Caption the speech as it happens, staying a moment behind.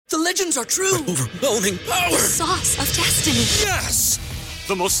The legends are true. Overwhelming power! Sauce of destiny. Yes!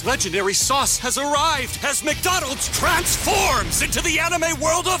 The most legendary sauce has arrived as McDonald's transforms into the anime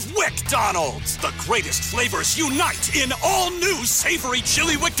world of WickDonald's. The greatest flavors unite in all new savory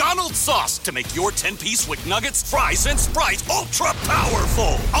chili McDonald's sauce to make your 10-piece Wick Nuggets, fries, and Sprite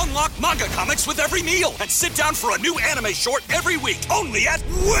ultra-powerful. Unlock manga comics with every meal and sit down for a new anime short every week only at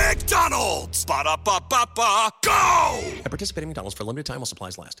WickDonald's. Ba-da-ba-ba-ba, go! At participating McDonald's for a limited time while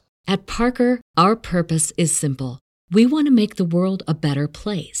supplies last. At Parker, our purpose is simple. We want to make the world a better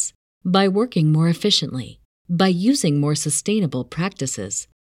place by working more efficiently, by using more sustainable practices,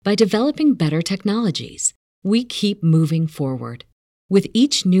 by developing better technologies. We keep moving forward. With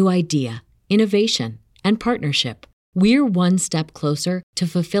each new idea, innovation, and partnership, we're one step closer to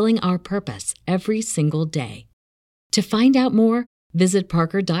fulfilling our purpose every single day. To find out more, visit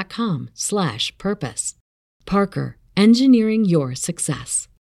parker.com/purpose. Parker, engineering your success.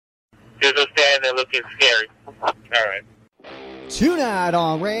 Just standing there looking scary. All right. Tonight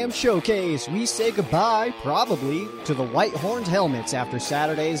on Rams Showcase, we say goodbye, probably, to the White-Horned Helmets after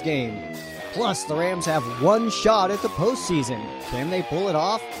Saturday's game. Plus, the Rams have one shot at the postseason. Can they pull it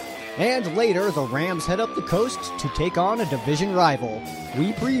off? And later, the Rams head up the coast to take on a division rival.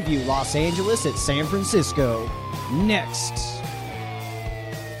 We preview Los Angeles at San Francisco. Next.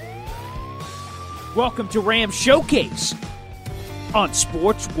 Welcome to Rams Showcase on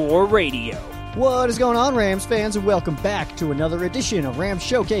Sports War Radio. What is going on, Rams fans, and welcome back to another edition of Rams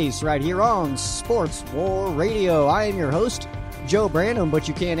Showcase right here on Sports War Radio. I am your host, Joe Brandon, but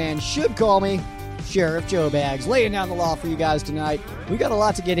you can and should call me Sheriff Joe Bags, laying down the law for you guys tonight. We got a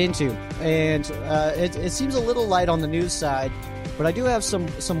lot to get into, and it seems a little light on the news side, but I do have some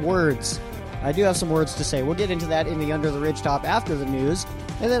words. I do have some words to say. We'll get into that in the Under the Ridge Top after the news,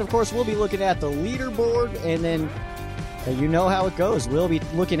 and then, of course, we'll be looking at the leaderboard, and then you know how it goes. We'll be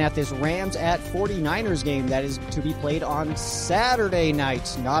looking at this Rams at 49ers game that is to be played on Saturday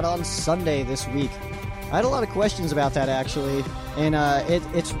night, not on Sunday this week. I had a lot of questions about that, actually, and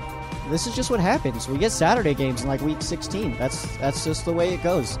this is just what happens. We get Saturday games in like week 16. That's just the way it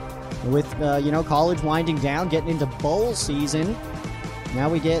goes. With college winding down, getting into bowl season, now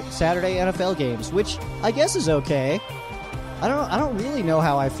we get Saturday NFL games, which I guess is okay. I don't really know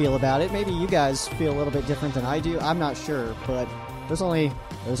how I feel about it. Maybe you guys feel a little bit different than I do. I'm not sure, but there's only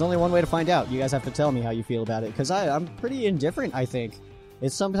one way to find out. You guys have to tell me how you feel about it, because I'm pretty indifferent, I think.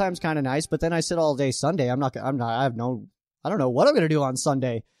 It's sometimes kind of nice, but then I sit all day Sunday. I don't know what I'm going to do on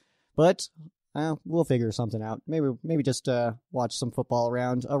Sunday, but we'll figure something out. Maybe just watch some football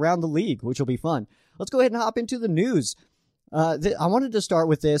around the league, which will be fun. Let's go ahead and hop into the news. I wanted to start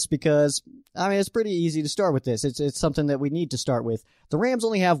with this because, it's pretty easy to start with this. It's something that we need to start with. The Rams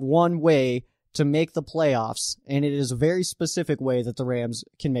only have one way to make the playoffs, and it is a very specific way that the Rams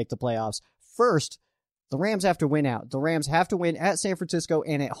can make the playoffs. First, the Rams have to win out. The Rams have to win at San Francisco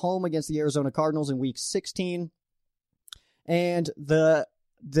and at home against the Arizona Cardinals in Week 16. And the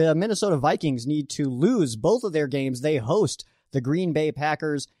Minnesota Vikings need to lose both of their games. They host the Green Bay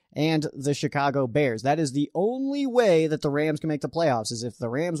Packers and the Chicago Bears. That is the only way that the Rams can make the playoffs, is if the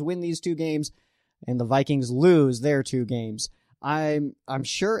Rams win these two games and the Vikings lose their two games. I'm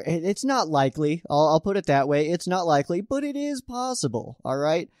sure it's not likely. I'll put it that way. It's not likely, but it is possible. All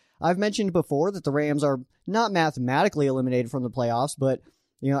right. I've mentioned before that the Rams are not mathematically eliminated from the playoffs, but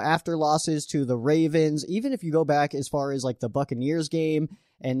after losses to the Ravens, even if you go back as far as like the Buccaneers game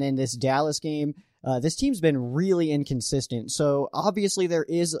and then this Dallas game, this team's been really inconsistent. So obviously there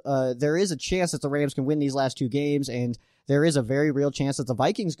is a chance that the Rams can win these last two games, and there is a very real chance that the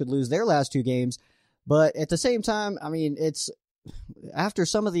Vikings could lose their last two games. But at the same time, it's after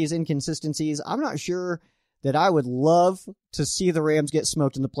some of these inconsistencies, I'm not sure that I would love to see the Rams get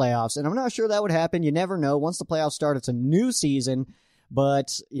smoked in the playoffs, and I'm not sure that would happen. You never know. Once the playoffs start, it's a new season.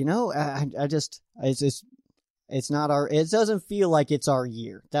 But it doesn't feel like it's our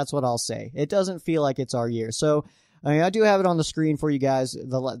year. That's what I'll say. It doesn't feel like it's our year. So, I do have it on the screen for you guys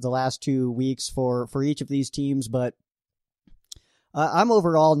the last 2 weeks for each of these teams, but I'm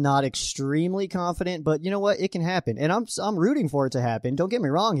overall not extremely confident, but you know what? It can happen, and I'm rooting for it to happen. Don't get me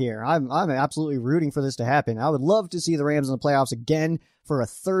wrong here. I'm absolutely rooting for this to happen. I would love to see the Rams in the playoffs again for a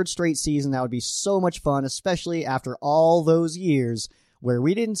third straight season. That would be so much fun, especially after all those years where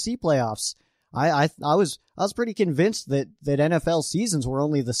we didn't see playoffs. I was pretty convinced that NFL seasons were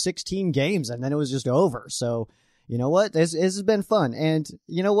only the 16 games and then it was just over. So, you know what? This has been fun. And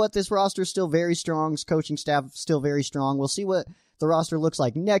you know what? This roster is still very strong. This coaching staff still very strong. We'll see what the roster looks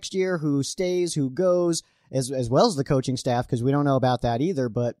like next year, who stays, who goes, as well as the coaching staff, because we don't know about that either.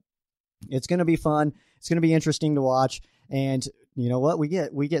 But it's going to be fun. It's going to be interesting to watch. And you know what? We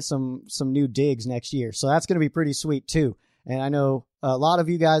get some new digs next year. So that's going to be pretty sweet too. And I know a lot of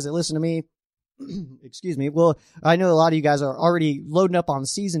you guys that listen to me, excuse me. Well, I know a lot of you guys are already loading up on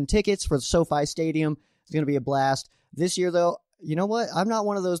season tickets for the SoFi Stadium. It's going to be a blast. This year, though, you know what? I'm not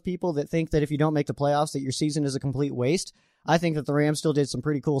one of those people that think that if you don't make the playoffs that your season is a complete waste. I think that the Rams still did some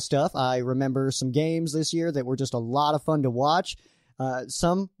pretty cool stuff. I remember some games this year that were just a lot of fun to watch.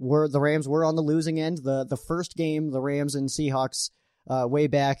 The Rams were on the losing end. The first game, the Rams and Seahawks, way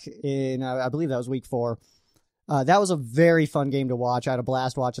back in, I believe that was week 4. That was a very fun game to watch. I had a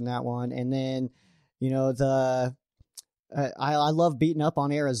blast watching that one. And then, you know, I love beating up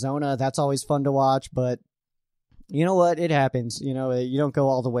on Arizona. That's always fun to watch, but you know what? It happens. You know, you don't go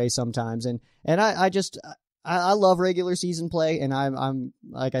all the way sometimes. And I love regular season play. And I'm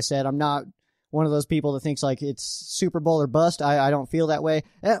like I said, I'm not one of those people that thinks like it's Super Bowl or bust. I don't feel that way.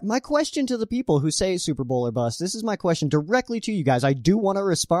 My question to the people who say Super Bowl or bust, this is my question directly to you guys. I do want a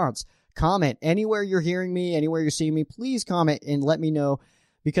response. Comment anywhere you're hearing me, anywhere you're seeing me. Please comment and let me know,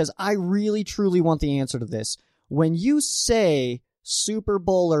 because I really, truly want the answer to this. When you say Super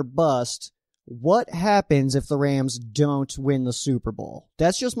Bowl or bust, what happens if the Rams don't win the Super Bowl?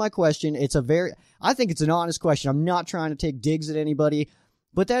 That's just my question. I think it's an honest question. I'm not trying to take digs at anybody,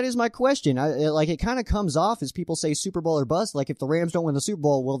 but that is my question. It kind of comes off as people say Super Bowl or bust. Like if the Rams don't win the Super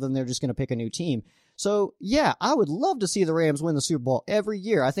Bowl, well, then they're just going to pick a new team. So yeah, I would love to see the Rams win the Super Bowl every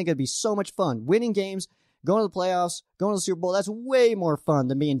year. I think it'd be so much fun. Winning games, going to the playoffs, going to the Super Bowl, that's way more fun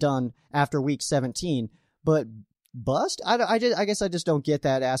than being done after week 17. But bust? I guess I just don't get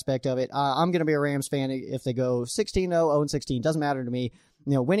that aspect of it. I'm going to be a Rams fan if they go 16-0, 0-16. Doesn't matter to me.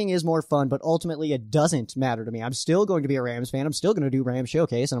 You know, winning is more fun, but ultimately it doesn't matter to me. I'm still going to be a Rams fan. I'm still going to do Rams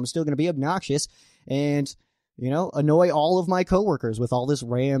Showcase, and I'm still going to be obnoxious and, you know, annoy all of my coworkers with all this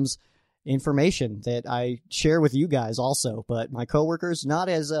Rams information that I share with you guys also. But my coworkers, not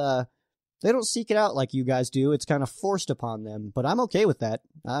as, they don't seek it out like you guys do. It's kind of forced upon them, but I'm okay with that.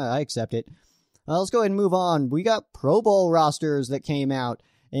 I accept it. Let's go ahead and move on. We got Pro Bowl rosters that came out,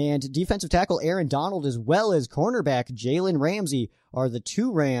 and defensive tackle Aaron Donald as well as cornerback Jalen Ramsey are the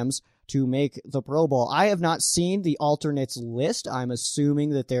 2 Rams to make the Pro Bowl. I have not seen the alternates list. I'm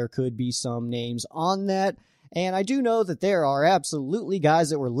assuming that there could be some names on that, and I do know that there are absolutely guys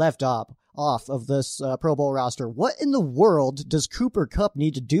that were left off of this Pro Bowl roster. What in the world does Cooper Kupp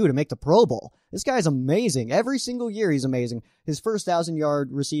need to do to make the Pro Bowl? This guy's amazing. Every single year he's amazing. His first 1,000-yard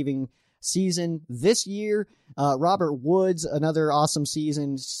receiving season this year. Robert Woods, another awesome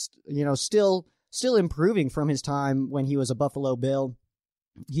season. You know, still improving from his time when he was a Buffalo Bill.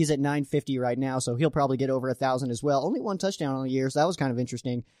 He's at 950 right now, so he'll probably get over 1,000 as well. Only 1 touchdown on the year, so that was kind of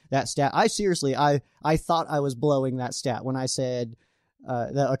interesting, that stat. I thought I was blowing that stat when I said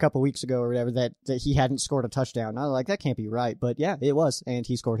that a couple weeks ago or whatever that he hadn't scored a touchdown. I was like, that can't be right, but yeah, it was, and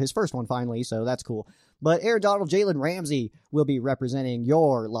he scored his first one finally, so that's cool. But Aaron Donald, Jalen Ramsey will be representing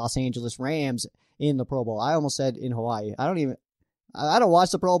your Los Angeles Rams in the Pro Bowl. I almost said in Hawaii. I don't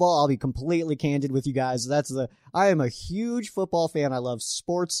watch the Pro Bowl. I'll be completely candid with you guys. I am a huge football fan. I love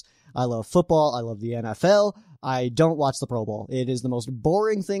sports. I love football. I love the NFL. I don't watch the Pro Bowl. It is the most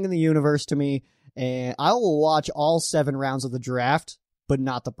boring thing in the universe to me. And I will watch all 7 rounds of the draft, but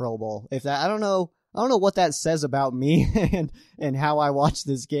not the Pro Bowl. I don't know what that says about me and how I watch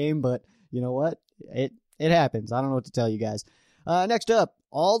this game, but you know what? It happens. I don't know what to tell you guys. Next up,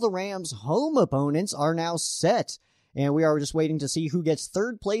 all the Rams' home opponents are now set. And we are just waiting to see who gets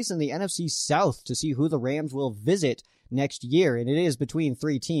 3rd place in the NFC South to see who the Rams will visit next year. And it is between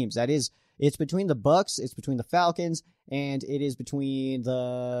 3 teams. It's between the Bucks, it's between the Falcons, and it is between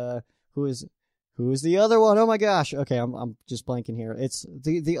who is the other one? Oh my gosh. Okay, I'm just blanking here. It's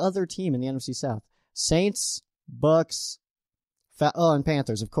the other team in the NFC South. Saints, Bucks, and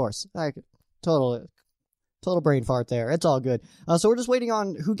Panthers, of course. Total brain fart there. It's all good. So we're just waiting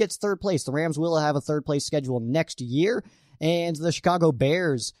on who gets 3rd place. The Rams will have a 3rd place schedule next year, and the Chicago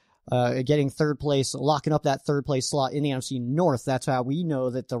Bears getting 3rd place, locking up that 3rd place slot in the NFC North. That's how we know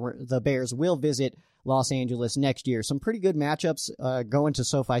that the Bears will visit Los Angeles next year. Some pretty good matchups going to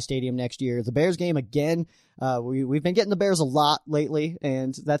SoFi Stadium next year. The Bears game again. We've been getting the Bears a lot lately,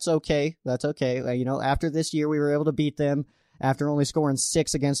 and that's okay. That's okay. You know, after this year, we were able to beat them after only scoring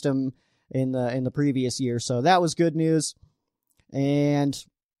 6 against them in the previous year. So that was good news. And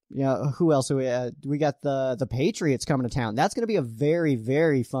who else? We got the Patriots coming to town. That's going to be a very,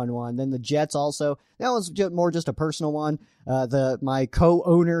 very fun one. Then the Jets also. That was more just a personal one. My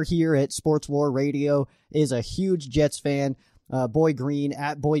co-owner here at Sports War Radio is a huge Jets fan. Boy Green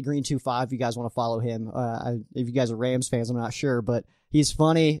at BoyGreen25. If you guys want to follow him. If you guys are Rams fans, I'm not sure, but he's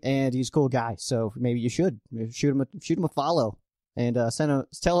funny and he's a cool guy. So maybe you should shoot him a follow. and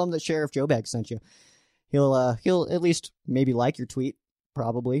tell him that Sheriff Joe Bag sent you. He'll at least maybe like your tweet,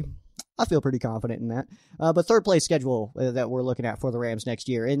 probably. I feel pretty confident in that. But third place schedule that we're looking at for the Rams next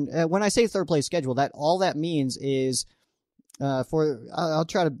year. And when I say third place schedule, that all that means is I'll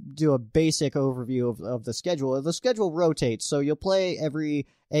try to do a basic overview of the schedule. The schedule rotates, so you'll play every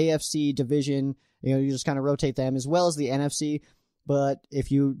AFC division. You just kind of rotate them, as well as the NFC. But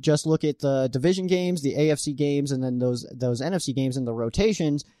if you just look at the division games, the AFC games, and then those NFC games in the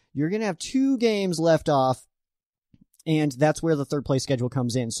rotations, you're going to have 2 games left off, and that's where the third place schedule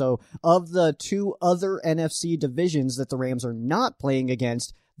comes in. So of the 2 other NFC divisions that the Rams are not playing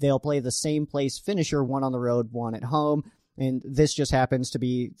against, they'll play the same place finisher, one on the road, one at home. And this just happens to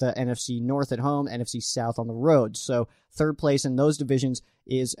be the NFC North at home, NFC South on the road. So third place in those divisions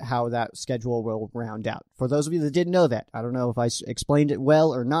is how that schedule will round out. For those of you that didn't know that, I don't know if I explained it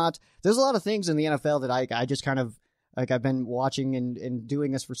well or not. There's a lot of things in the NFL that I just kind of, like, I've been watching and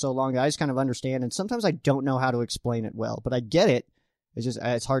doing this for so long that I just kind of understand. And sometimes I don't know how to explain it well, but I get it.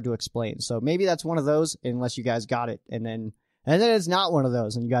 It's hard to explain. So maybe that's one of those, unless you guys got it. And then it's not one of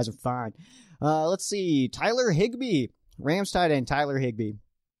those, and you guys are fine. Let's see. Tyler Higbee. Rams tight end Tyler Higbee,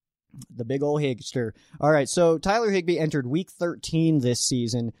 the big old Higster. All right, so Tyler Higbee entered Week 13 this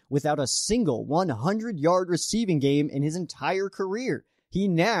season without a single 100-yard receiving game in his entire career. He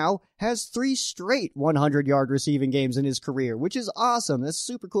now has 3 straight 100-yard receiving games in his career, which is awesome. That's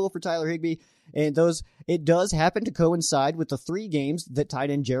super cool for Tyler Higbee. And it does happen to coincide with the 3 games that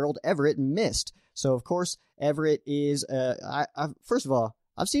tight end Gerald Everett missed. So, of course, Everett is, first of all,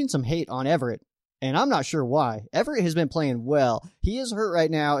 I've seen some hate on Everett, and I'm not sure why. Everett has been playing well. He is hurt right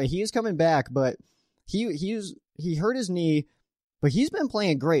now, and he is coming back, but he hurt his knee, but he's been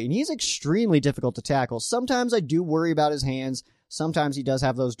playing great, and he's extremely difficult to tackle. Sometimes I do worry about his hands. Sometimes he does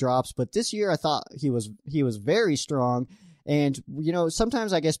have those drops, but this year I thought he was very strong. And,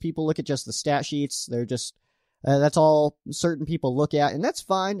 sometimes I guess people look at just the stat sheets. They're just, that's all certain people look at, and that's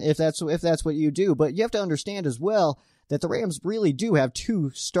fine if that's what you do. But you have to understand as well that the Rams really do have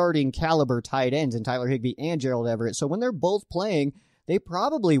 2 starting caliber tight ends in Tyler Higbee and Gerald Everett. So when they're both playing, they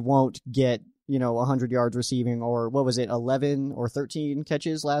probably won't get, 100 yards receiving, or what was it, 11 or 13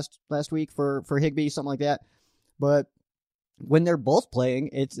 catches last week for Higbee, something like that. But when they're both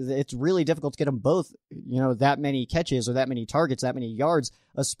playing, it's really difficult to get them both, that many catches or that many targets, that many yards,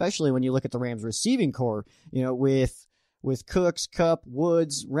 especially when you look at the Rams receiving core, with Cooks, Kupp,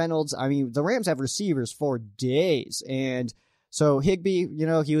 Woods, Reynolds. I mean, the Rams have receivers for days. And so Higbee,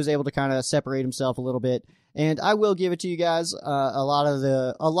 he was able to kind of separate himself a little bit. And I will give it to you guys, a lot of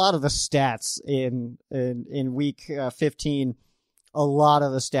the stats in week 15. A lot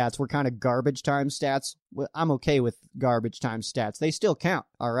of the stats were kind of garbage time stats. I'm okay with garbage time stats. They still count,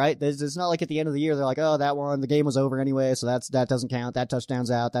 all right? It's not like at the end of the year they're like, oh, that one, the game was over anyway, so that doesn't count. That touchdown's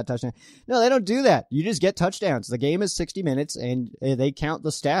out, that touchdown. No, they don't do that. You just get touchdowns. The game is 60 minutes, and they count the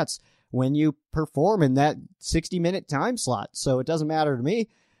stats when you perform in that 60-minute time slot. So it doesn't matter to me.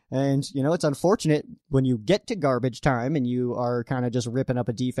 And, it's unfortunate when you get to garbage time and you are kind of just ripping up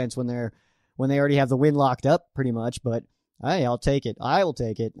a defense when they already have the win locked up pretty much, but hey, I'll take it. I will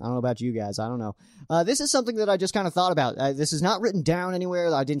take it. I don't know about you guys. I don't know. This is something that I just kind of thought about. This is not written down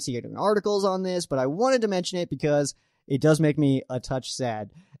anywhere. I didn't see it in articles on this, but I wanted to mention it because it does make me a touch sad.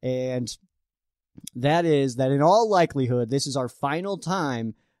 And that is that in all likelihood, this is our final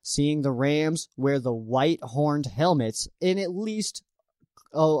time seeing the Rams wear the white horned helmets in at least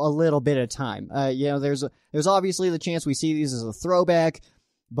a little bit of time. There's obviously the chance we see these as a throwback,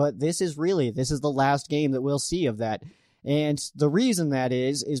 but this is the last game that we'll see of that. And the reason that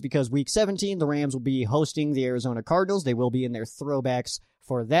is because Week 17, the Rams will be hosting the Arizona Cardinals. They will be in their throwbacks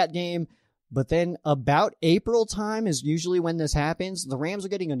for that game. But then about April time is usually when this happens. The Rams are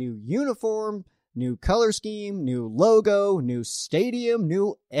getting a new uniform, new color scheme, new logo, new stadium,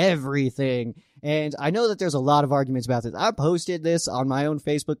 new everything. And I know that there's a lot of arguments about this. I posted this on my own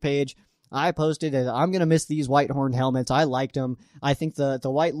Facebook page. I posted that I'm going to miss these white horned helmets. I liked them. I think the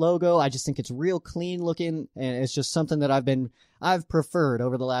white logo, I just think it's real clean looking, and it's just something that I've preferred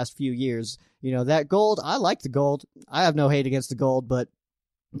over the last few years. That gold, I like the gold. I have no hate against the gold, but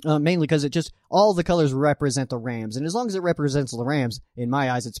mainly because it just, all the colors represent the Rams, and as long as it represents the Rams, in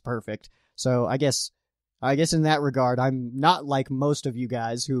my eyes, it's perfect. So I guess in that regard, I'm not like most of you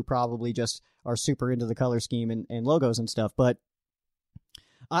guys who probably just are super into the color scheme and logos and stuff, but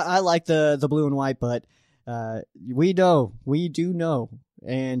I like the blue and white, but we do know,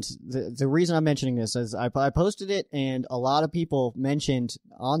 and the reason I'm mentioning this is I posted it, and a lot of people mentioned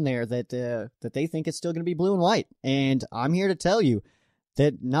on there that they think it's still going to be blue and white, and I'm here to tell you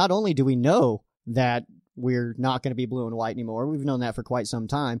that not only do we know that we're not going to be blue and white anymore. We've known that for quite some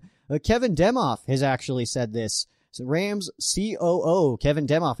time. Kevin Demoff has actually said this. So Rams COO Kevin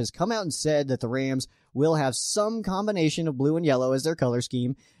Demoff has come out and said that the Rams will have some combination of blue and yellow as their color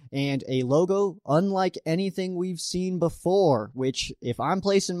scheme and a logo unlike anything we've seen before, which if I'm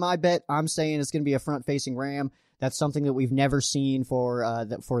placing my bet, I'm saying it's going to be a front-facing Ram. That's something that we've never seen for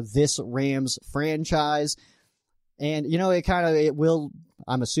this Rams franchise. And, it will,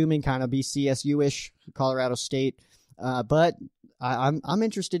 I'm assuming, kind of be CSU-ish, Colorado State. But I'm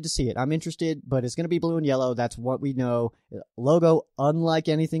interested to see it. I'm interested, but it's going to be blue and yellow. That's what we know. Logo unlike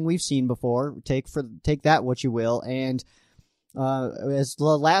anything we've seen before. Take that what you will. And as the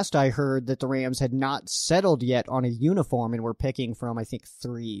last I heard, that the Rams had not settled yet on a uniform and were picking from, I think,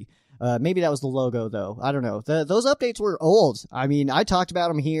 3. Maybe that was the logo, though. I don't know. Those updates were old. I mean, I talked about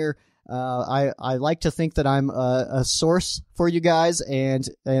them here. I like to think that I'm a source for you guys and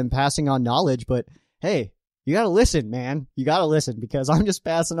am passing on knowledge, but hey, you gotta listen, man. You gotta listen, because I'm just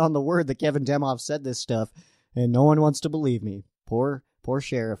passing on the word that Kevin Demoff said this stuff, and no one wants to believe me. Poor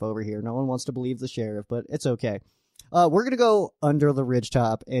sheriff over here. No one wants to believe the sheriff, but it's okay. We're gonna go under the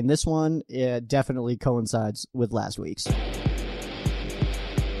ridgetop, and this one definitely coincides with last week's.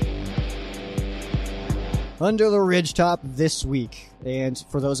 Under the ridgetop this week, and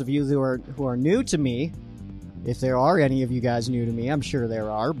for those of you who are new to me, if there are any of you guys new to me, I'm sure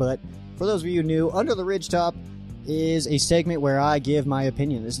there are, but for those of you new, Under the Ridgetop is a segment where I give my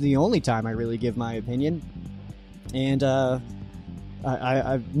opinion. This is the only time I really give my opinion, and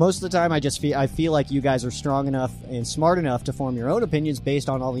I most of the time I feel like you guys are strong enough and smart enough to form your own opinions based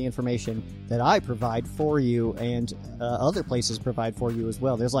on all the information that I provide for you, and other places provide for you as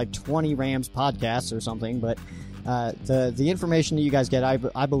well. There's like 20 Rams podcasts or something, but the information that you guys get,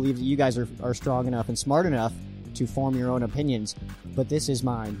 I believe that you guys are strong enough and smart enough to form your own opinions, but this is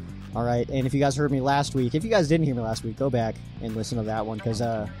mine. All right, and if you guys heard me last week, if you guys didn't hear me last week, go back and listen to that one, because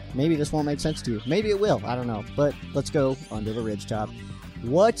maybe this won't make sense to you. Maybe it will. I don't know. But let's go under the ridgetop.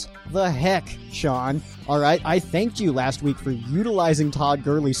 What the heck, Sean? All right, I thanked you last week for utilizing Todd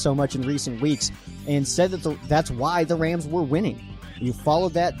Gurley so much in recent weeks and said that that's why the Rams were winning. You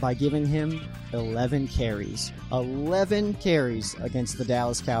followed that by giving him 11 carries. 11 carries against the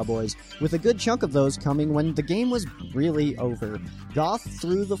Dallas Cowboys, with a good chunk of those coming when the game was really over. Goff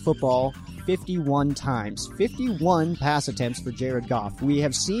threw the football 51 times. 51 pass attempts for Jared Goff. We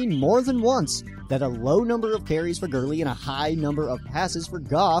have seen more than once that a low number of carries for Gurley and a high number of passes for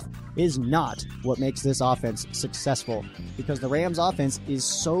Goff is not what makes this offense successful, because the Rams offense is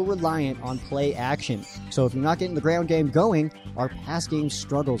so reliant on play action. So if you're not getting the ground game going, our pass game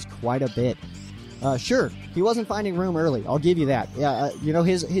struggles quite a bit. Sure, he wasn't finding room early. I'll give you that. Yeah,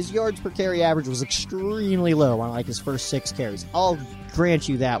 his yards per carry average was extremely low on like his first 6 carries. I'll grant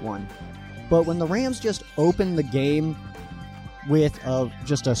you that one. But when the Rams just open the game with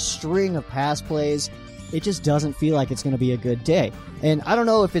just a string of pass plays, it just doesn't feel like it's going to be a good day. And I don't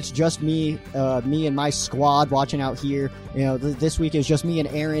know if it's just me and my squad watching out here. This week is just me and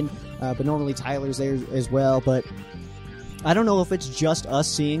Aaron, but normally Tyler's there as well. But I don't know if it's just us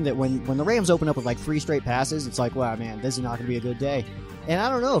seeing that when the Rams open up with like 3 straight passes, it's like, wow, man, this is not going to be a good day. And I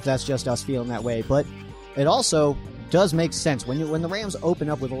don't know if that's just us feeling that way, but it also does make sense. When the Rams open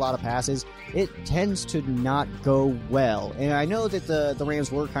up with a lot of passes, it tends to not go well. And I know that the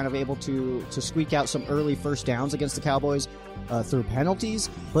Rams were kind of able to squeak out some early first downs against the Cowboys through penalties,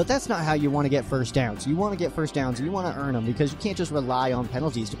 but that's not how you want to get first downs. You want to get first downs, and you want to earn them, because you can't just rely on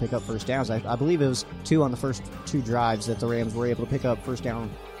penalties to pick up first downs. I believe it was 2 on the first 2 drives that the Rams were able to pick up first down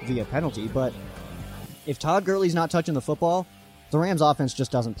via penalty. But if Todd Gurley's not touching the football, the Rams offense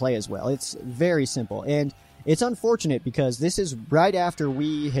just doesn't play as well. It's very simple. And it's unfortunate, because this is right after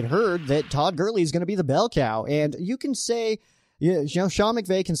we had heard that Todd Gurley is going to be the bell cow. And you can say, Sean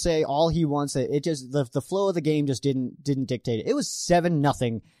McVay can say all he wants. It just the flow of the game just didn't dictate it. It was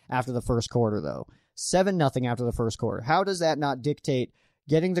 7-0 after the first quarter, though. 7-0 after the first quarter. How does that not dictate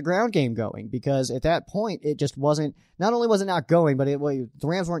getting the ground game going? Because at that point, it just wasn't. Not only was it not going, but the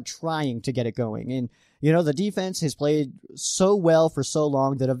Rams weren't trying to get it going. And the defense has played so well for so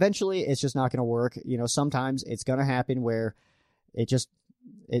long that eventually it's just not going to work. Sometimes it's going to happen where it just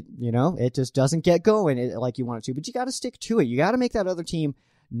doesn't get going like you want it to. But you got to stick to it. You got to make that other team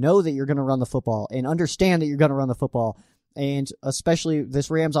know that you're going to run the football and understand that you're going to run the football. And especially this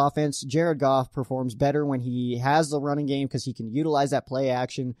Rams offense, Jared Goff performs better when he has the running game, because he can utilize that play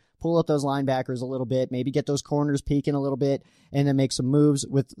action, pull up those linebackers a little bit, maybe get those corners peeking a little bit, and then make some moves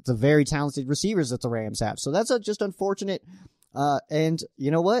with the very talented receivers that the Rams have. So that's just unfortunate. And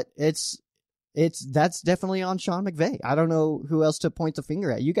you know what? It's that's definitely on Sean McVay. I don't know who else to point the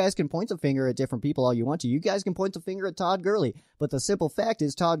finger at. You guys can point the finger at different people all you want to. You guys can point the finger at Todd Gurley. But the simple fact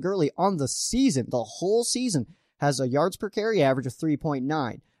is Todd Gurley on the season, the whole season, has a yards per carry average of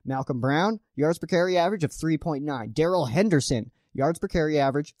 3.9. Malcolm Brown, yards per carry average of 3.9. Darrell Henderson, yards per carry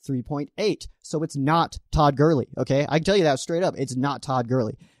average 3.8. So it's not Todd Gurley, okay? I can tell you that straight up. It's not Todd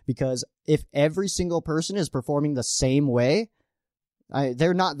Gurley. Because if every single person is performing the same way,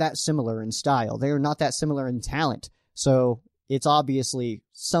 they're not that similar in style. They're not that similar in talent. So it's obviously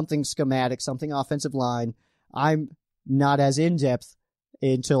something schematic, something offensive line. I'm not as in-depth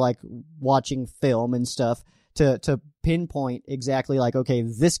into like watching film and stuff to pinpoint exactly like, okay,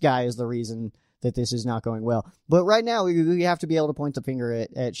 this guy is the reason that this is not going well. But right now, we have to be able to point the finger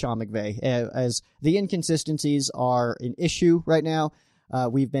at Sean McVay, as the inconsistencies are an issue right now.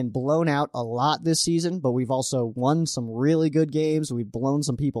 We've been blown out a lot this season, but we've also won some really good games. We've blown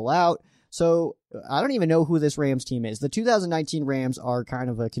some people out. So I don't even know who this Rams team is. The 2019 Rams are kind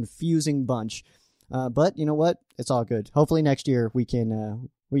of a confusing bunch. But you know what? It's all good. Hopefully next year we can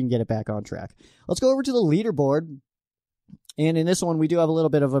get it back on track. Let's go over to the leaderboard. And in this one, we do have a little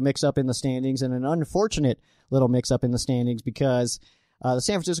bit of a mix-up in the standings, and an unfortunate little mix-up in the standings because the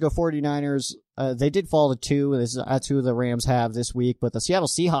San Francisco 49ers, they did fall to 2. That's who the Rams have this week. But the Seattle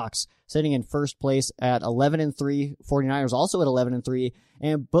Seahawks sitting in first place at 11-3. 49ers also at 11-3.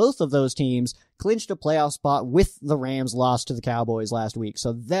 And both of those teams clinched a playoff spot with the Rams' loss to the Cowboys last week.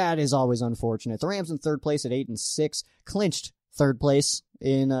 So that is always unfortunate. The Rams in third place at 8-6 clinched third place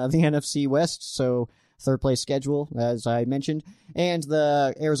in the NFC West. So third place schedule, as I mentioned, and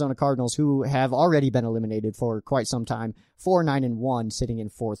the Arizona Cardinals, who have already been eliminated for quite some time, 4-9-1, sitting in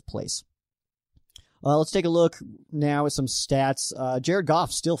fourth place. Let's take a look now at some stats. Jared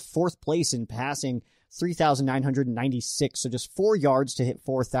Goff still fourth place in passing, 3,996, so just 4 yards to hit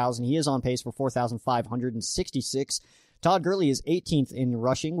 4,000. He is on pace for 4,566. Todd Gurley is 18th in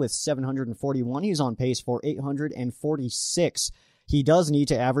rushing with 741. He's on pace for 846. He does need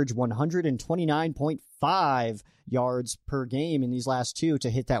to average 129.5 yards per game in these last 2 to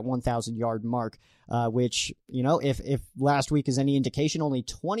hit that 1,000-yard mark, which, you know, if last week is any indication, only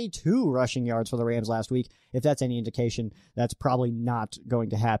 22 rushing yards for the Rams last week. If that's any indication, that's probably not going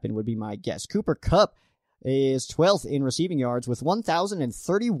to happen, would be my guess. Cooper Kupp is 12th in receiving yards with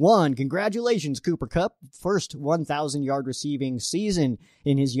 1,031. Congratulations, Cooper Kupp. First 1,000-yard receiving season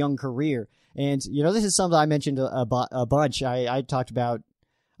in his young career. And, you know, this is something I mentioned a bunch. I've talked about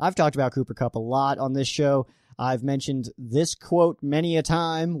Cooper Kupp a lot on this show. I've mentioned this quote many a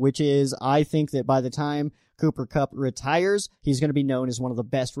time, which is, I think that by the time Cooper Kupp retires, he's going to be known as one of the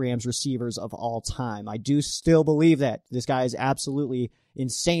best Rams receivers of all time. I do still believe that. This guy is absolutely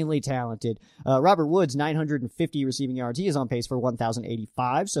insanely talented. Robert Woods, 950 receiving yards. He is on pace for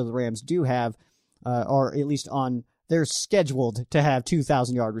 1,085. So the Rams do have, or at least they're scheduled to have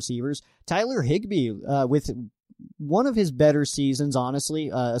 2,000-yard receivers. Tyler Higbee, with one of his better seasons, honestly,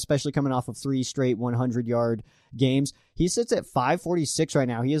 especially coming off of 3 straight 100-yard games. He sits at 546 right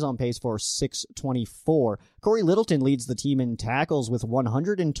now. He is on pace for 624. Corey Littleton leads the team in tackles with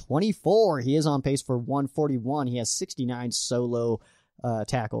 124. He is on pace for 141. He has 69 solo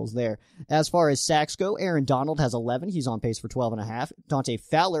tackles there. As far as sacks go, Aaron Donald has 11. He's on pace for 12.5. Dante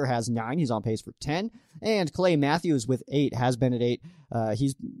Fowler has 9. He's on pace for 10. And Clay Matthews with 8 has been at 8.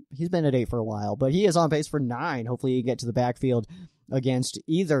 He's been at 8 for a while, but he is on pace for 9. Hopefully he get to the backfield against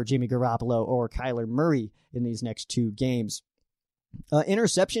either Jimmy Garoppolo or Kyler Murray in these next 2 games.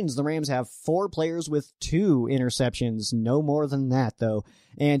 Interceptions, the Rams have 4 players with 2 interceptions. No more than that, though.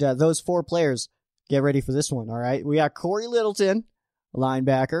 And those 4 players, get ready for this one, all right? We got Corey Littleton,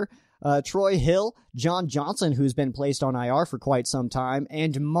 linebacker, Troy Hill, John Johnson, who's been placed on IR for quite some time,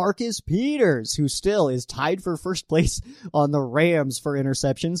 and Marcus Peters, who still is tied for first place on the Rams for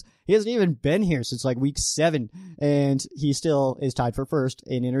interceptions. He hasn't even been here since like week 7, and he still is tied for first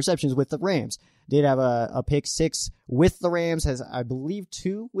in interceptions with the Rams. Did have a pick 6 with the Rams, has, I believe,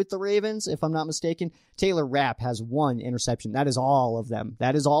 2 with the Ravens, if I'm not mistaken. Taylor Rapp has 1 interception. That is all of them.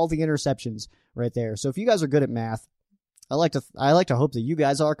 That is all the interceptions right there. So if you guys are good at math, I like to hope that you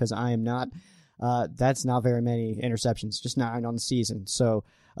guys are, because I am not. That's not very many interceptions, just 9 on the season. So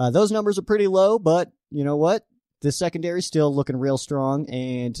those numbers are pretty low, but you know what? The secondary is still looking real strong,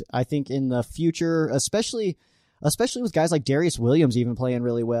 and I think in the future, especially with guys like Darius Williams even playing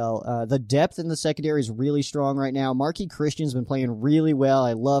really well, the depth in the secondary is really strong right now. Marquis Christian's been playing really well.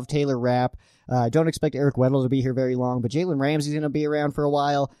 I love Taylor Rapp. I don't expect Eric Weddle to be here very long, but Jalen Ramsey's going to be around for a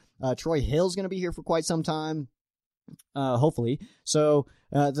while. Troy Hill's going to be here for quite some time. Hopefully. So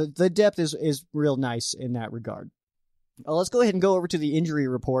the depth is real nice in that regard. Let's go ahead and go over to the injury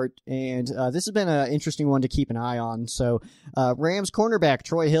report, and this has been an interesting one to keep an eye on. So, Rams cornerback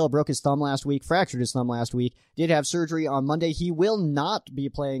Troy Hill broke his thumb last week, fractured his thumb last week, did have surgery on Monday. He will not be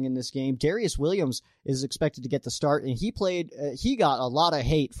playing in this game. Darius Williams is expected to get the start, and he played. He got a lot of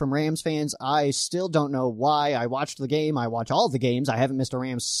hate from Rams fans. I still don't know why. I watched the game. I watch all the games. I haven't missed a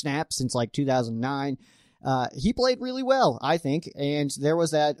Rams snap since like 2009. He played really well, I think, and there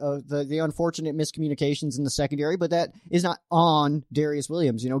was that the unfortunate miscommunications in the secondary, but that is not on Darius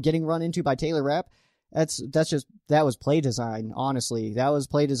Williams. Getting run into by Taylor Rapp, that was play design. Honestly, that was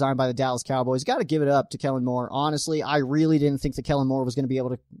play design by the Dallas Cowboys. Got to give it up to Kellen Moore. Honestly, I really didn't think that Kellen Moore was going to be able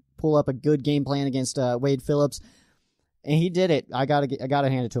to pull up a good game plan against Wade Phillips. And he did it. I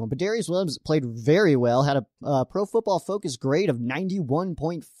gotta hand it to him. But Darius Williams played very well, had a Pro Football Focus grade of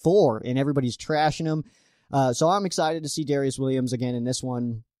 91.4, and everybody's trashing him. So I'm excited to see Darius Williams again in this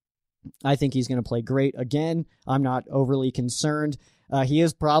one. I think he's going to play great again. I'm not overly concerned. He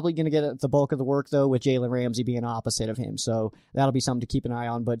is probably going to get the bulk of the work, though, with Jalen Ramsey being opposite of him. So that'll be something to keep an eye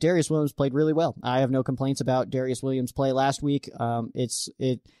on. But Darius Williams played really well. I have no complaints about Darius Williams' play last week.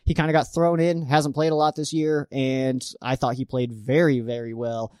 He kind of got thrown in, hasn't played a lot this year, and I thought he played very, very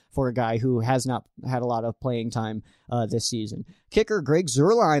well for a guy who has not had a lot of playing time this season. Kicker Greg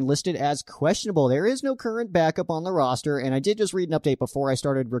Zuerlein listed as questionable. There is no current backup on the roster, and I did just read an update before I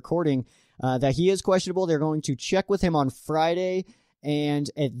started recording that he is questionable. They're going to check with him on Friday. And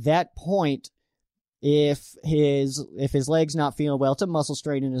at that point, if his leg's not feeling well, it's a muscle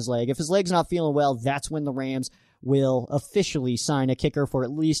strain in his leg. If his leg's not feeling well, that's when the Rams will officially sign a kicker for at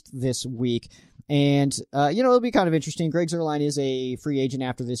least this week. And, it'll be kind of interesting. Greg Zuerlein is a free agent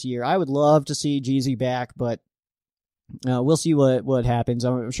after this year. I would love to see Jeezy back, but we'll see what happens.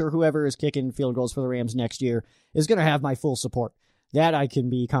 I'm sure whoever is kicking field goals for the Rams next year is going to have my full support. That I can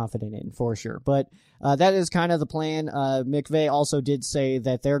be confident in for sure. But that is kind of the plan. McVay also did say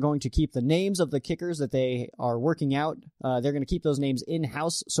that they're going to keep the names of the kickers that they are working out. They're going to keep those names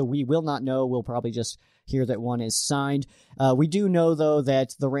in-house, so we will not know. We'll probably just hear that one is signed. We do know, though,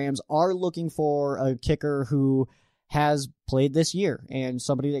 that the Rams are looking for a kicker who has played this year and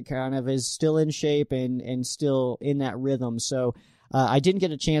somebody that kind of is still in shape and still in that rhythm. So I didn't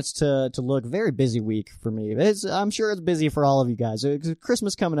get a chance to look. Very busy week for me. I'm sure it's busy for all of you guys.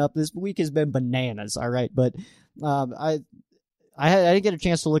 Christmas coming up. This week has been bananas. All right, but I didn't get a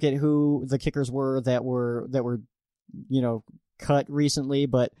chance to look at who the kickers were that were cut recently.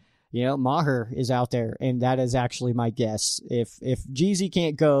 But Maher is out there, and that is actually my guess. If Jeezy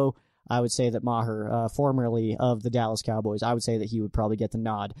can't go, I would say that Maher, formerly of the Dallas Cowboys, I would say that he would probably get the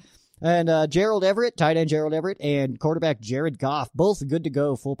nod. And Gerald Everett, tight end Gerald Everett, and quarterback Jared Goff, both good to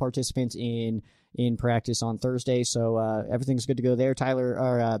go, full participants in practice on Thursday. So everything's good to go there.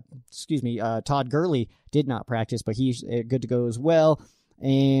 Todd Gurley did not practice, but he's good to go as well.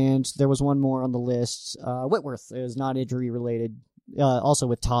 And there was one more on the list. Whitworth is not injury related, also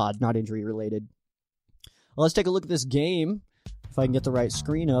with Todd, not injury related. Well, let's take a look at this game. If I can get the right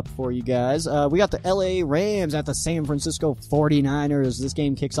screen up for you guys. We got the LA Rams at the San Francisco 49ers. This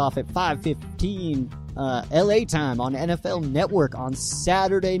game kicks off at 5:15 LA time on NFL Network on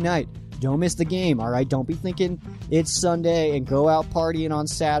Saturday night. Don't miss the game, all right? Don't be thinking it's Sunday and go out partying on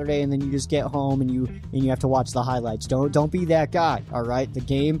Saturday and then you just get home and you have to watch the highlights. Don't be that guy, all right? The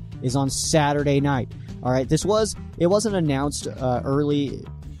game is on Saturday night. All right, it wasn't announced early.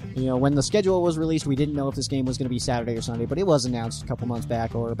 When the schedule was released, we didn't know if this game was going to be Saturday or Sunday, but it was announced a couple months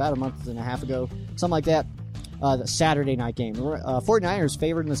back, or about a month and a half ago, something like that. The Saturday night game. 49ers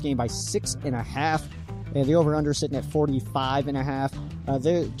favored in this game by 6.5. And the over-under sitting at 45.5.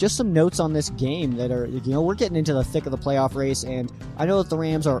 There just some notes on this game that are, we're getting into the thick of the playoff race, and I know that the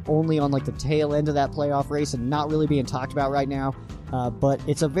Rams are only on the tail end of that playoff race and not really being talked about right now. But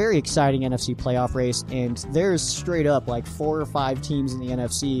it's a very exciting NFC playoff race, and there's straight up 4 or 5 teams in the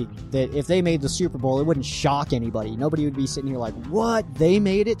NFC that if they made the Super Bowl, it wouldn't shock anybody. Nobody would be sitting here like, what? They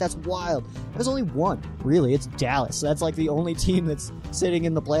made it? That's wild. There's only one, really. It's Dallas. That's the only team that's sitting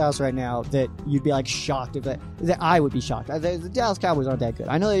in the playoffs right now that you'd be shocked if that I would be shocked. The Dallas Cowboys aren't that good.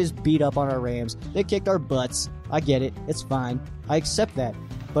 I know they just beat up on our Rams. They kicked our butts. I get it. It's fine. I accept that.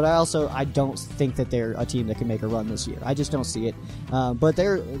 But I don't think that they're a team that can make a run this year. I just don't see it. But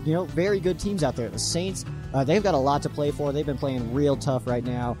they're, very good teams out there. The Saints, they've got a lot to play for. They've been playing real tough right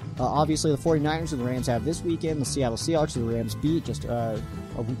now. Obviously, the 49ers and the Rams have this weekend. The Seattle Seahawks, who the Rams beat just a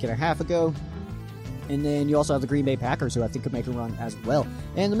week and a half ago. And then you also have the Green Bay Packers, who I think could make a run as well.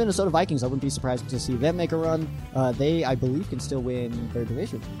 And the Minnesota Vikings, I wouldn't be surprised to see them make a run. They, I believe, can still win their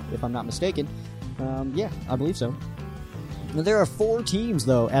division, if I'm not mistaken. Yeah, I believe so. There are 4 teams,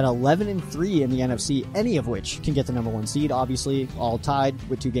 though, at 11-3 in the NFC, any of which can get the number 1 seed. Obviously, all tied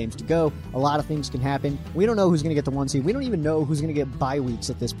with 2 games to go. A lot of things can happen. We don't know who's going to get the 1 seed. We don't even know who's going to get bye weeks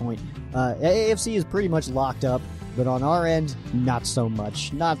at this point. AFC is pretty much locked up, but on our end, not so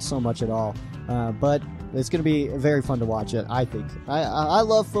much. Not so much at all. But it's going to be very fun to watch it, I think. I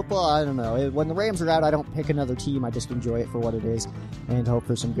love football. I don't know. When the Rams are out, I don't pick another team. I just enjoy it for what it is and hope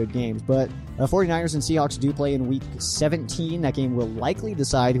for some good games. But 49ers and Seahawks do play in Week 17. That game will likely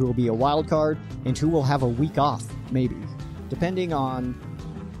decide who will be a wild card and who will have a week off, maybe, depending on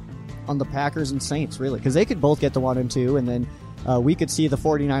the Packers and Saints, really. Because they could both get the 1 and 2, and then we could see the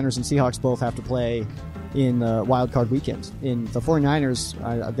 49ers and Seahawks both have to play in the wild card weekend. In the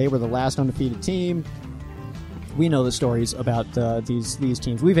 49ers, they were the last undefeated team. We know the stories about these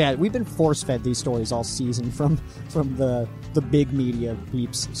teams. We've been force fed these stories all season from the big media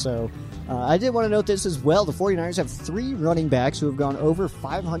beeps. So I did want to note this as well. The 49ers have 3 running backs who have gone over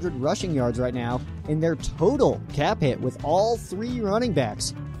 500 rushing yards right now, and their total cap hit with all 3 running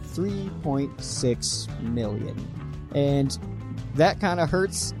backs, $3.6 million. And that kind of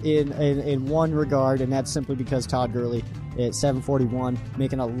hurts in one regard, and that's simply because Todd Gurley at 741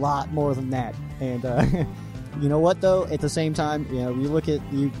 making a lot more than that. And you know what, though? At the same time, you look at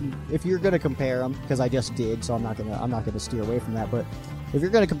if you're going to compare them, because I just did, so I'm not gonna steer away from that. But if you're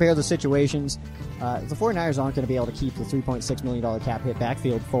going to compare the situations, the 49ers aren't going to be able to keep the $3.6 million cap hit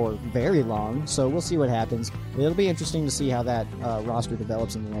backfield for very long. So we'll see what happens. It'll be interesting to see how that roster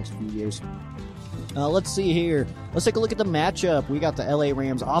develops in the next few years. Let's see here. Let's take a look at the matchup. We got the LA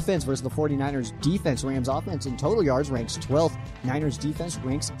Rams offense versus the 49ers defense. Rams offense in total yards ranks 12th. Niners defense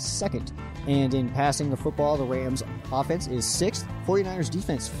ranks 2nd. And in passing the football, the Rams offense is 6th. 49ers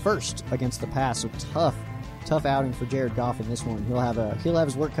defense 1st against the pass. So tough outing for Jared Goff in this one. He'll have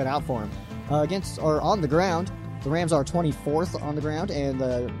his work cut out for him. On the ground, the Rams are 24th on the ground, and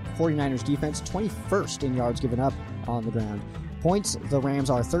the 49ers defense 21st in yards given up on the ground. Points, the Rams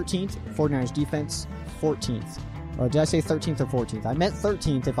are 13th, 49ers defense 14th. Or did I say 13th or 14th? I meant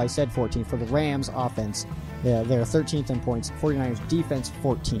 13th if I said 14th for the Rams offense. They're 13th in points, 49ers defense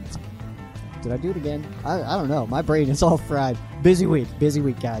 14th. Did I do it again? I don't know. My brain is all fried. Busy week,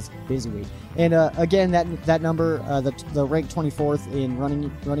 guys. Busy week. And again, that number, the ranked 24th in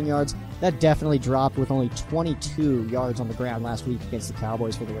running yards, that definitely dropped with only 22 yards on the ground last week against the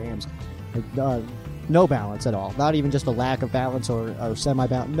Cowboys for the Rams. No balance at all. Not even just a lack of balance or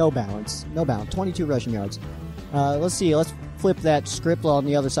semi-balance. No balance. 22 rushing yards. Let's see. Let's flip that script on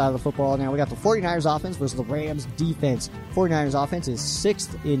the other side of the football. Now we got the 49ers offense versus the Rams defense. 49ers offense is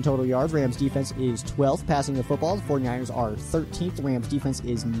 6th in total yards. Rams defense is 12th passing the football. The 49ers are 13th. The Rams defense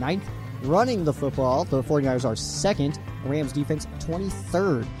is 9th running the football. The 49ers are 2nd. The Rams defense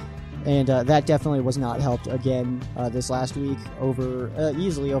 23rd. And that definitely was not helped again this last week.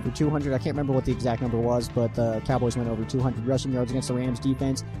 Easily over 200. I can't remember what the exact number was, but the Cowboys went over 200 rushing yards against the Rams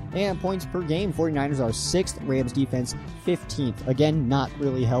defense. And points per game, 49ers are 6th, Rams defense 15th. Again, not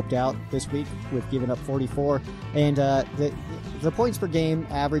really helped out this week with giving up 44. And the points per game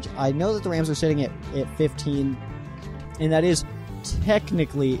average, I know that the Rams are sitting at 15, and that is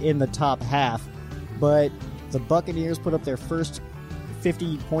technically in the top half. But the Buccaneers put up their first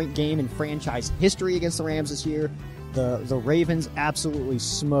 50-point game in franchise history against the Rams this year. The Ravens absolutely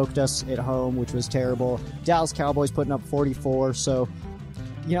smoked us at home, which was terrible. Dallas Cowboys putting up 44. So,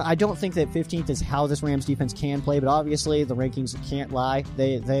 I don't think that 15th is how this Rams defense can play, but obviously the rankings can't lie.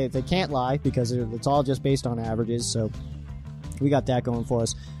 They can't lie because it's all just based on averages. So we got that going for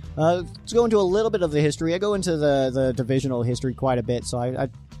us. Let's go into a little bit of the history. I go into the divisional history quite a bit, so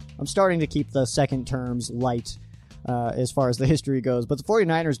I'm starting to keep the second terms light as far as the history goes. But the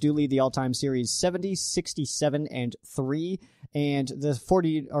 49ers do lead the all-time series 70, 67, and 3. And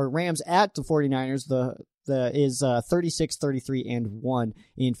the Rams at the 49ers is 36, 33, and 1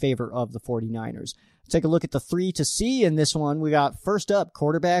 in favor of the 49ers. Take a look at the 3 to see in this one. We got first up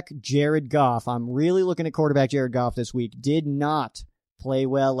quarterback Jared Goff. I'm really looking at quarterback Jared Goff this week. Did not play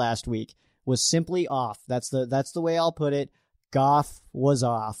well last week. Was simply off. That's the way I'll put it. Goff was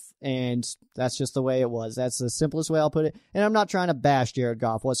off, and that's just the way it was. That's the simplest way I'll put it. And I'm not trying to bash Jared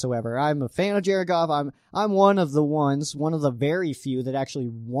Goff whatsoever. I'm a fan of Jared Goff. I'm one of the very few that actually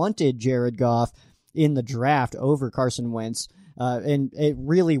wanted Jared Goff in the draft over Carson Wentz. And it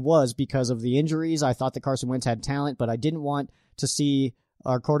really was because of the injuries. I thought that Carson Wentz had talent, but I didn't want to see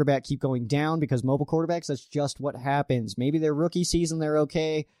our quarterback keep going down because mobile quarterbacks, that's just what happens. Maybe their rookie season, they're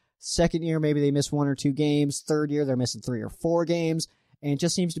okay. Second year, maybe they miss 1 or 2 games. Third year, they're missing 3 or 4 games. And it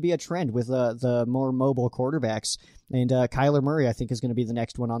just seems to be a trend with the more mobile quarterbacks. And Kyler Murray, I think, is going to be the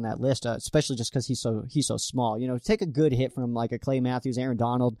next one on that list, especially just because he's so small. You know, take a good hit from like a Clay Matthews, Aaron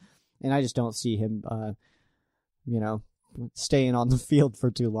Donald, and I just don't see him, staying on the field for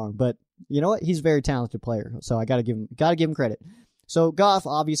too long. But you know what? He's a very talented player, so I gotta give him credit. So Goff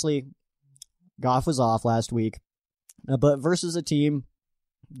was off last week, but versus a team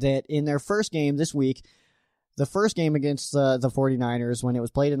that in their first game this week, the first game against the 49ers when it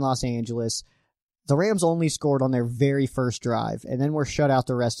was played in Los Angeles, the Rams only scored on their very first drive, and then were shut out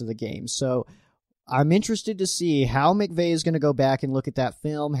the rest of the game. So I'm interested to see how McVay is going to go back and look at that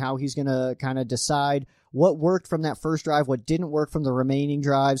film, how he's going to kind of decide what worked from that first drive, what didn't work from the remaining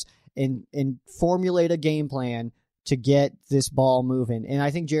drives, and formulate a game plan to get this ball moving. And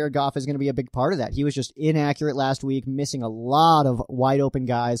I think Jared Goff is going to be a big part of that. He was just inaccurate last week, missing a lot of wide open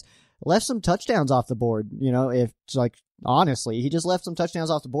guys, left some touchdowns off the board. You know, if it's like, honestly, he just left some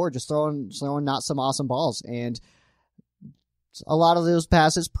touchdowns off the board, just throwing not some awesome balls. And a lot of those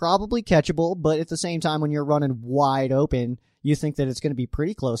passes probably catchable, but at the same time, when you're running wide open, you think that it's going to be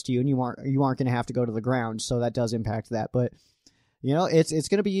pretty close to you, and you aren't going to have to go to the ground. So that does impact that. But you know, it's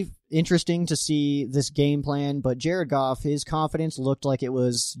going to be interesting to see this game plan. But Jared Goff, his confidence looked like it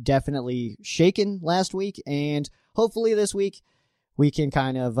was definitely shaken last week, and hopefully this week we can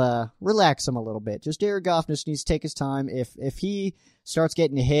kind of relax him a little bit. Just Jared Goff just needs to take his time. If he starts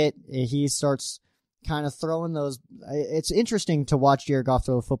getting hit, he starts kind of throwing those. It's interesting to watch Jared Goff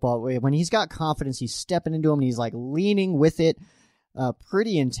throw the football. When he's got confidence, he's stepping into him and he's like leaning with it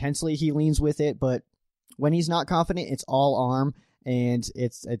pretty intensely. He leans with it, but when he's not confident, it's all arm, and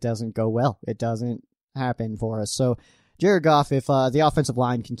it doesn't go well. It doesn't happen for us. So Jared Goff, if the offensive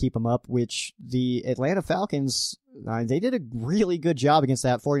line can keep him up, which the Atlanta Falcons, they did a really good job against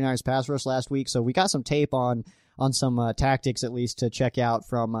that 49ers pass rush last week. So we got some tape on some tactics, at least, to check out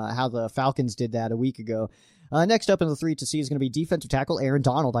from how the Falcons did that a week ago. Next up in the 3 to see is going to be defensive tackle Aaron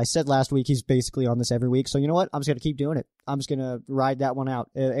Donald. I said last week he's basically on this every week. So you know what? I'm just going to keep doing it. I'm just going to ride that one out.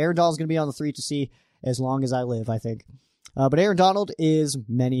 Aaron Donald's going to be on the 3 to see as long as I live, I think. But Aaron Donald is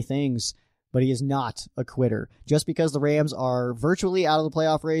many things, but he is not a quitter. Just because the Rams are virtually out of the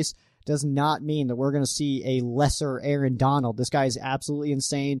playoff race does not mean that we're going to see a lesser Aaron Donald. This guy is absolutely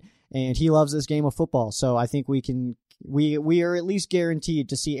insane, and he loves this game of football. So I think we are at least guaranteed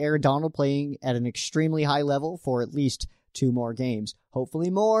to see Aaron Donald playing at an extremely high level for at least 2 more games.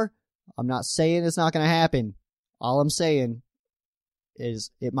 Hopefully more. I'm not saying it's not going to happen. All I'm saying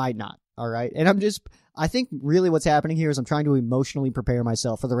is it might not. All right. And I think really what's happening here is I'm trying to emotionally prepare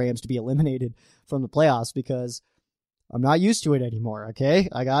myself for the Rams to be eliminated from the playoffs, because I'm not used to it anymore. Okay.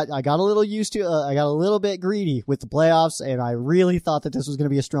 I got a little used to, I got a little bit greedy with the playoffs, and I really thought that this was going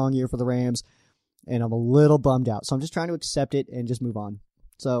to be a strong year for the Rams, and I'm a little bummed out. So I'm just trying to accept it and just move on.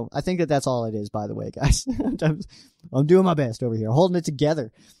 So I think that that's all it is, by the way, guys. I'm doing my best over here, holding it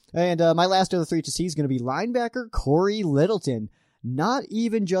together. And my last of the 3 to see is going to be linebacker Corey Littleton. Not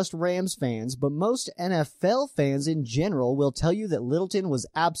even just Rams fans, but most NFL fans in general will tell you that Littleton was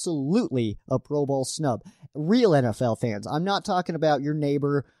absolutely a Pro Bowl snub. Real NFL fans. I'm not talking about your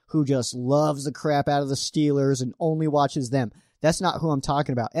neighbor who just loves the crap out of the Steelers and only watches them. That's not who I'm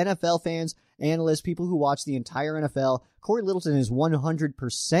talking about. NFL fans, analysts, people who watch the entire NFL. Corey Littleton is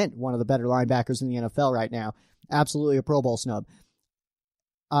 100% one of the better linebackers in the NFL right now. Absolutely a Pro Bowl snub.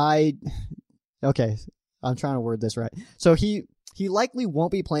 Okay, I'm trying to word this right. So he likely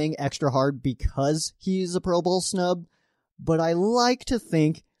won't be playing extra hard because he's a Pro Bowl snub, but I like to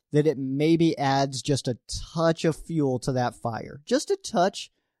think that it maybe adds just a touch of fuel to that fire. Just a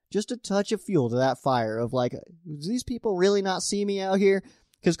touch of fuel to that fire of like, do these people really not see me out here?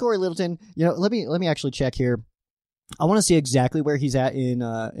 Because Corey Littleton, let me actually check here. I want to see exactly where he's at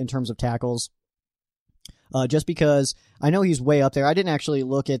in terms of tackles. Just because I know he's way up there. I didn't actually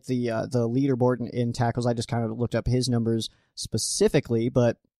look at the leaderboard in tackles. I just kind of looked up his numbers specifically,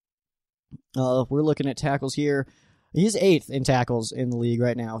 but we're looking at tackles here. He's 8th in tackles in the league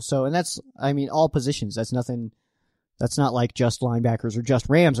right now. So, and that's, all positions. That's not like just linebackers or just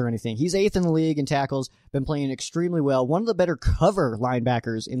Rams or anything. He's 8th in the league in tackles, been playing extremely well. One of the better cover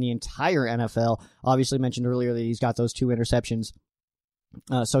linebackers in the entire NFL. Obviously mentioned earlier that he's got those 2 interceptions.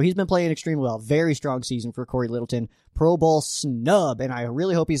 So he's been playing extremely well. Very strong season for Corey Littleton. Pro Bowl snub, and I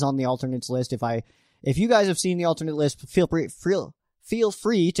really hope he's on the alternates list. If you guys have seen the alternate list, feel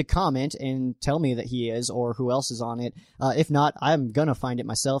free to comment and tell me that he is, or who else is on it. If not, I'm gonna find it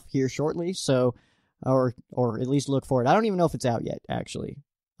myself here shortly. So, or at least look for it. I don't even know if it's out yet. Actually,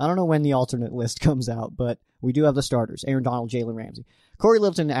 I don't know when the alternate list comes out, but we do have the starters: Aaron Donald, Jalen Ramsey. Corey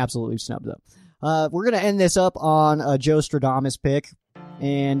Littleton absolutely snubbed though. We're gonna end this up on a Joe Stradamus pick.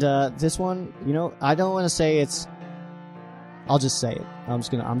 And this one, I don't want to say it's. I'll just say it. I'm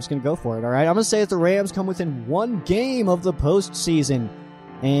just gonna go for it. All right, I'm gonna say that the Rams come within one game of the postseason,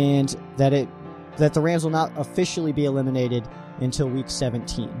 and that the Rams will not officially be eliminated until week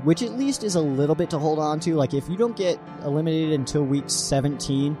 17, which at least is a little bit to hold on to. Like, if you don't get eliminated until week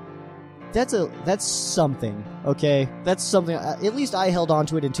 17, that's something. Okay, that's something. At least I held on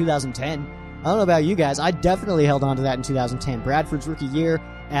to it in 2010. I don't know about you guys. I definitely held on to that in 2010. Bradford's rookie year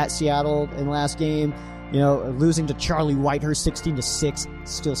at Seattle in the last game. Losing to Charlie Whitehurst 16-6.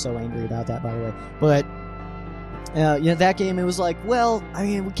 Still so angry about that, by the way. But that game, it was like, well, I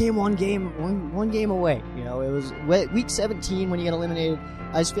mean, we came one game away. It was week 17 when you get eliminated.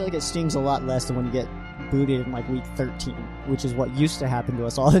 I just feel like it stings a lot less than when you get booted in like week 13, which is what used to happen to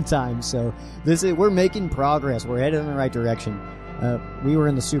us all the time. So we're making progress. We're headed in the right direction. We were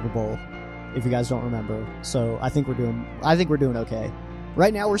in the Super Bowl, if you guys don't remember. So I think we're doing okay.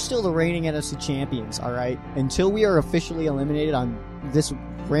 Right now, we're still the reigning NFC champions, all right? Until we are officially eliminated, this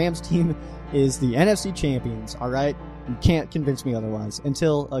Rams team is the NFC champions, all right? You can't convince me otherwise.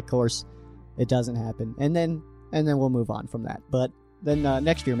 Until, of course, it doesn't happen. And then we'll move on from that. But then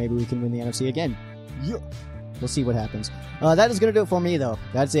next year, maybe we can win the NFC again. Yeah. We'll see what happens. That is going to do it for me, though.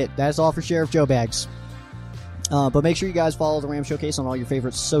 That's it. That's all for Sheriff Joe Bags. But make sure you guys follow the Ram Showcase on all your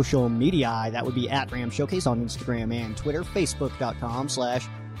favorite social media. That would be at Ram Showcase on Instagram and Twitter,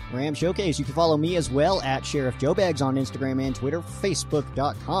 Facebook.com/Ram Showcase. You can follow me as well at Sheriff Joe Bags on Instagram and Twitter,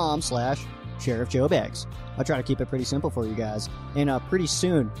 Facebook.com/Sheriff Joe Bags. I try to keep it pretty simple for you guys. And pretty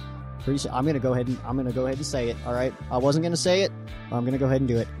soon, I'm gonna go ahead and say it. All right, I wasn't gonna say it, but I'm gonna go ahead and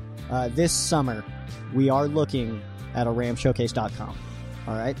do it. This summer, we are looking at a RamShowcase.com.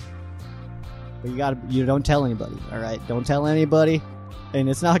 All right. But you don't tell anybody, all right? Don't tell anybody, and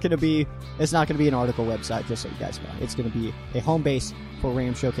it's not gonna be an article website, just so you guys know. It's gonna be a home base for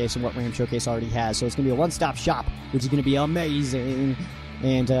Ram Showcase and what Ram Showcase already has. So it's gonna be a one-stop shop, which is gonna be amazing.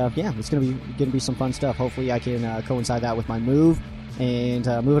 And it's gonna be some fun stuff. Hopefully, I can coincide that with my move and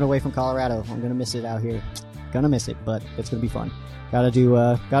moving away from Colorado. I'm gonna miss it out here. Gonna miss it, but it's gonna be fun. Gotta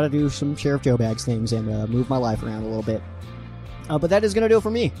do some Sheriff Joe Bags things and move my life around a little bit. But that is gonna do it for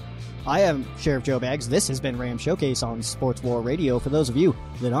me. I am Sheriff Joe Bags. This has been Rams Showcase on Sports War Radio. For those of you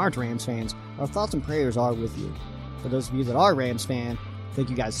that aren't Rams fans, our thoughts and prayers are with you. For those of you that are Rams fan, thank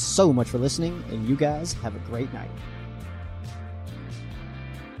you guys so much for listening, and you guys have a great night.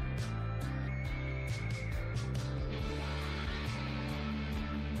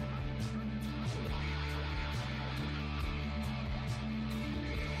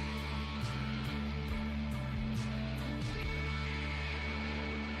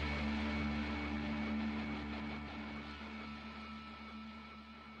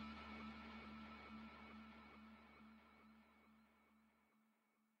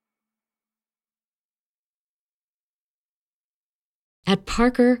 At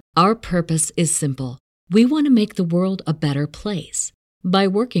Parker, our purpose is simple. We want to make the world a better place by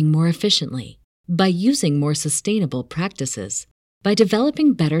working more efficiently, by using more sustainable practices, by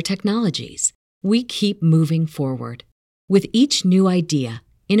developing better technologies. We keep moving forward. With each new idea,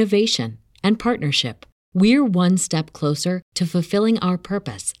 innovation, and partnership, we're one step closer to fulfilling our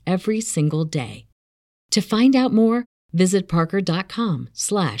purpose every single day. To find out more, visit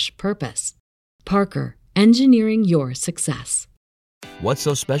parker.com/purpose. Parker, engineering your success. What's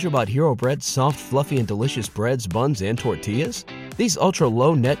so special about Hero Bread's soft, fluffy, and delicious breads, buns, and tortillas? These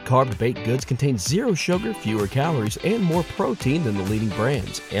ultra-low net-carb baked goods contain zero sugar, fewer calories, and more protein than the leading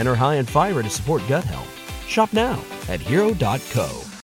brands, and are high in fiber to support gut health. Shop now at Hero.co.